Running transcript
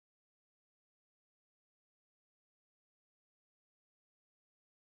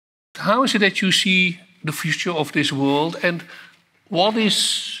How is it that you see the future of this world, and what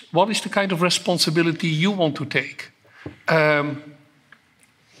is the kind of responsibility you want to take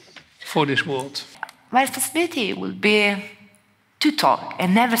for this world? My responsibility will be to talk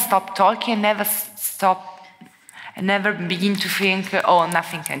and never stop talking and never begin to think, oh,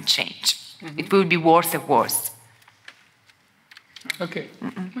 nothing can change. Mm-hmm. It will be worse and worse. Okay.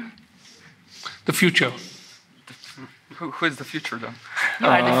 The future. Who is the future then? You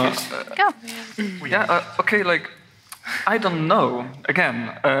are the future. Go. Yeah, okay, like, I don't know,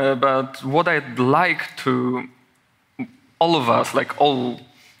 again, but what I'd like to, all of us, like all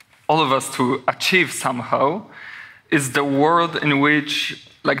of us to achieve somehow, is the world in which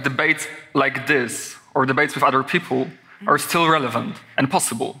like debates like this, or debates with other people, are still relevant and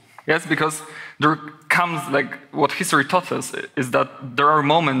possible. Yes, because there comes, like, what history taught us is that there are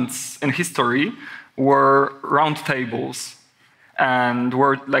moments in history where round tables and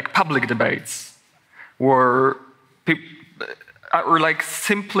where, like, public debates were like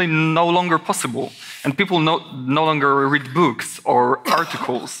simply no longer possible, and people no longer read books or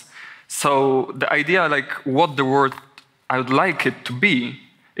articles. So the idea, like, what the world I would like it to be,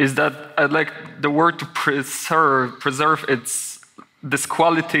 is that I'd like the world to preserve this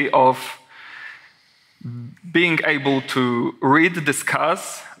quality of being able to read,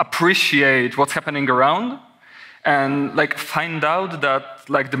 discuss, appreciate what's happening around, and like find out that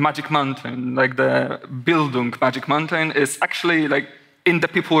like the magic mountain, like the Bildung magic mountain, is actually like in the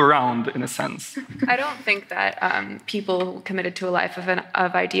people around, in a sense. I don't think that people committed to a life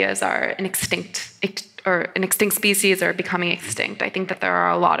of ideas are an extinct species or becoming extinct. I think that there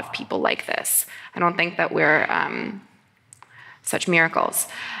are a lot of people like this. I don't think that we're such miracles.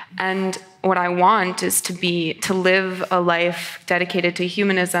 And what I want is to live a life dedicated to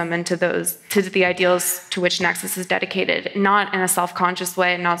humanism and to the ideals to which Nexus is dedicated, not in a self-conscious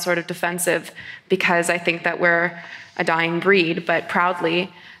way, not sort of defensive, because I think that we're a dying breed, but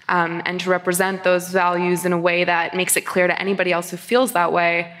proudly, and to represent those values in a way that makes it clear to anybody else who feels that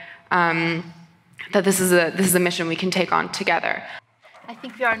way that this is a mission we can take on together. I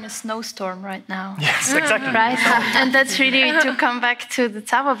think we are in a snowstorm right now. Yes, exactly. Right? And that's really, to come back to the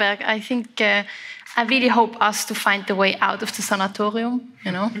Zauberberg, I think I really hope us to find the way out of the sanatorium,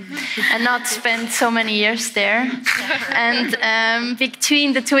 you know, and not spend so many years there. And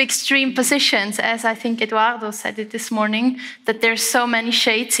between the two extreme positions, as I think Eduardo said it this morning, that there's so many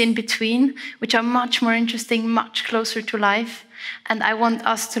shades in between, which are much more interesting, much closer to life. And I want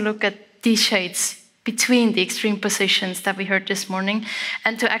us to look at these shades between the extreme positions that we heard this morning,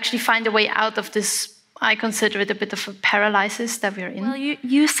 and to actually find a way out of this, I consider it a bit of a paralysis that we're in. Well,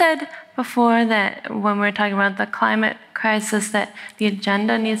 you said before that when we were talking about the climate crisis that the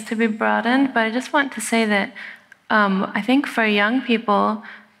agenda needs to be broadened, but I just want to say that I think for young people,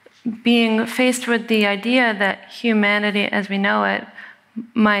 being faced with the idea that humanity as we know it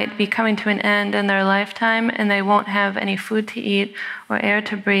might be coming to an end in their lifetime and they won't have any food to eat or air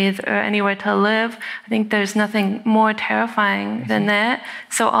to breathe or anywhere to live, I think there's nothing more terrifying than that.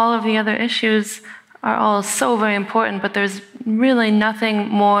 So all of the other issues are all so very important, but there's really nothing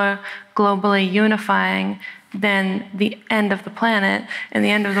more globally unifying than the end of the planet and the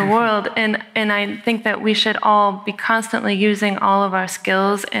end of the world. And I think that we should all be constantly using all of our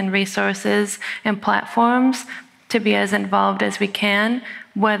skills and resources and platforms to be as involved as we can,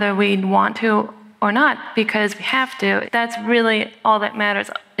 whether we want to or not, because we have to. That's really all that matters,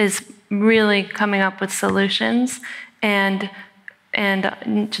 is really coming up with solutions and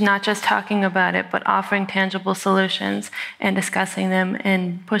not just talking about it, but offering tangible solutions and discussing them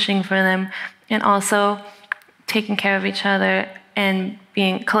and pushing for them, and also taking care of each other and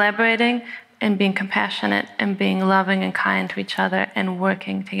collaborating and being compassionate and being loving and kind to each other and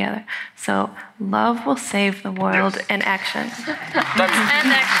working together. So love will save the world, and action.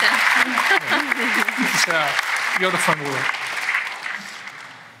 And action. You're the fun word.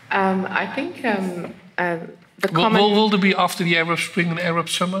 I think the comment... Will there be after the Arab Spring and Arab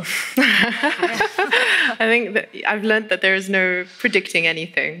Summer? I think that I've learned that there is no predicting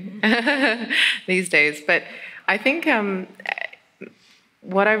anything these days. But I think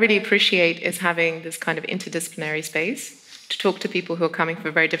what I really appreciate is having this kind of interdisciplinary space to talk to people who are coming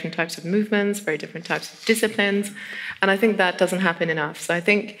from very different types of movements, very different types of disciplines. And I think that doesn't happen enough. So I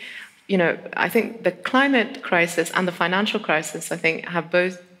think, I think the climate crisis and the financial crisis, I think, have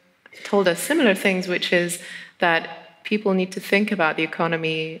both told us similar things, which is that people need to think about the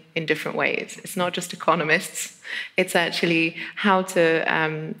economy in different ways. It's not just economists. It's actually how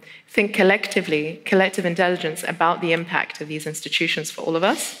to think collectively, collective intelligence about the impact of these institutions for all of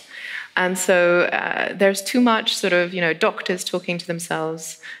us. And so there's too much sort of, doctors talking to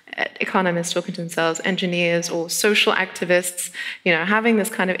themselves, economists talking to themselves, engineers or social activists, having this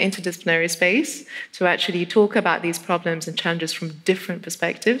kind of interdisciplinary space to actually talk about these problems and challenges from different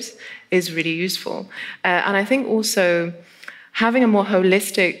perspectives is really useful. And I think also having a more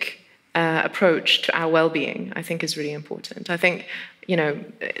holistic approach to our well-being, I think, is really important. I think,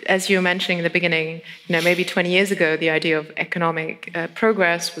 as you were mentioning in the beginning, maybe 20 years ago, the idea of economic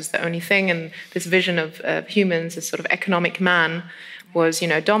progress was the only thing, and this vision of humans as sort of economic man was,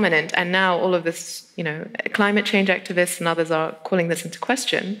 dominant. And now all of this, climate change activists and others are calling this into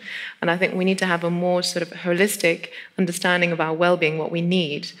question. And I think we need to have a more sort of holistic understanding of our well-being, what we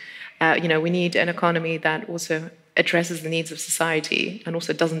need. We need an economy that also addresses the needs of society and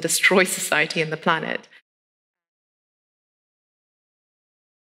also doesn't destroy society and the planet.